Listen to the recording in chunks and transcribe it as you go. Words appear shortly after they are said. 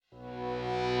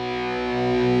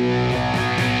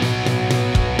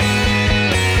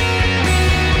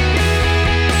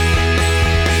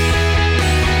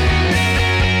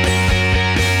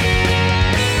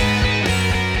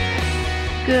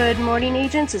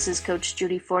agents. This is Coach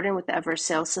Judy Forden with the Everest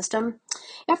Sales System.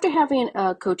 After having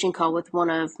a coaching call with one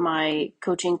of my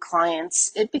coaching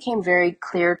clients, it became very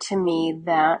clear to me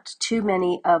that too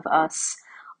many of us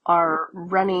are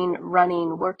running,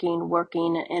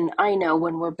 working. And I know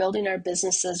when we're building our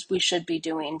businesses, we should be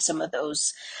doing some of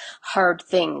those hard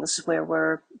things where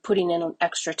we're putting in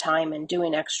extra time and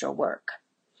doing extra work.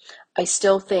 I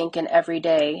still think in every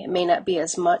day, it may not be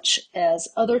as much as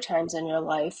other times in your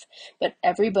life, but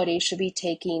everybody should be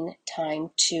taking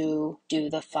time to do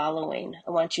the following.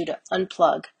 I want you to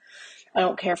unplug. I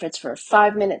don't care if it's for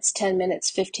 5 minutes, 10 minutes,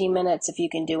 15 minutes, if you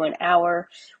can do an hour,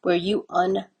 where you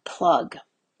unplug.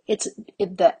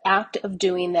 The act of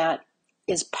doing that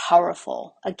is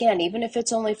powerful. Again, even if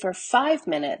it's only for 5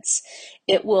 minutes,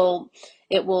 it will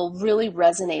really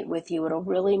resonate with you. It'll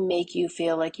really make you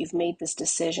feel like you've made this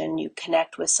decision, you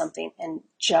connect with something, and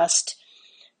just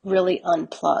really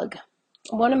unplug.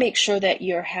 I want to make sure that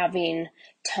you're having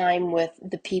time with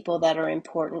the people that are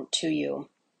important to you.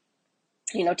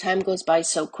 You know, time goes by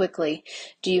so quickly.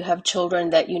 Do you have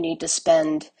children that you need to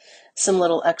spend some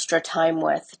little extra time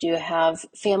with? Do you have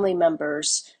family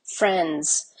members,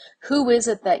 friends? Who is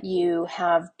it that you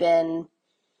have been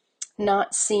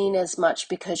not seen as much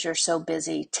because you're so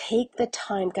busy? Take the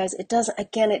time, guys. It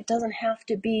doesn't have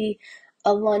to be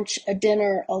a lunch, a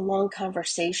dinner, a long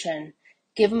conversation.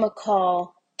 Give them a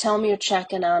call. Tell them you're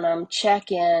checking on them.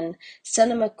 Check in.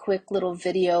 Send them a quick little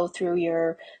video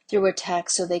through a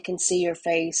text so they can see your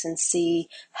face and see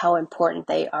how important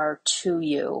they are to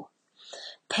you.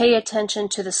 Pay attention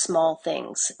to the small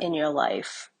things in your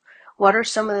life. What are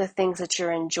some of the things that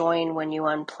you're enjoying when you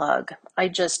unplug? I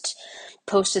just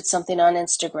posted something on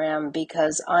Instagram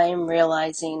because I am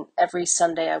realizing every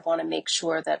Sunday I want to make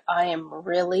sure that I am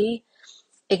really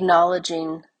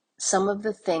acknowledging some of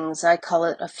the things, I call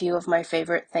it a few of my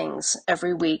favorite things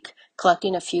every week,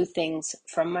 collecting a few things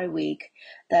from my week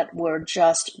that were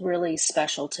just really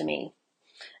special to me.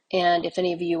 And if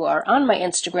any of you are on my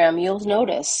Instagram, you'll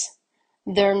notice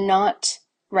they're not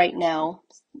right now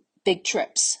big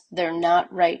trips. They're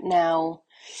not right now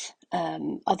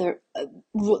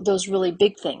those really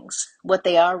big things. What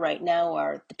they are right now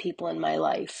are the people in my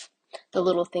life, the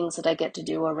little things that I get to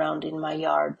do around in my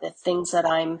yard, the things that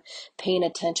I'm paying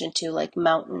attention to, like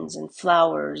mountains and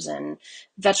flowers and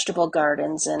vegetable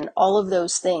gardens and all of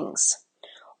those things.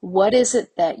 What is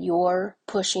it that you're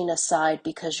pushing aside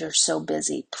because you're so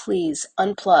busy? Please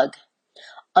unplug.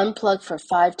 Unplug for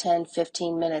 5, 10,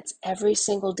 15 minutes every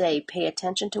single day. Pay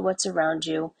attention to what's around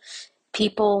you,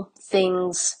 people,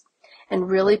 things, and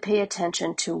really pay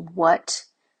attention to what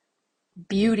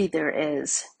beauty there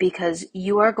is, because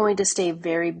you are going to stay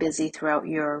very busy throughout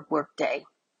your workday.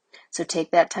 So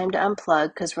take that time to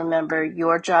unplug, because remember,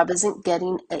 your job isn't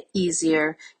getting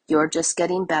easier, you're just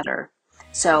getting better.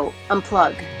 So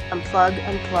unplug.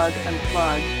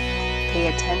 Pay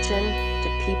attention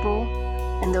to people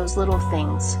and those little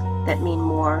things that mean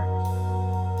more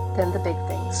than the big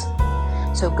things.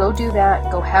 So go do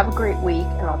that. Go have a great week,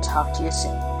 and I'll talk to you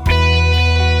soon.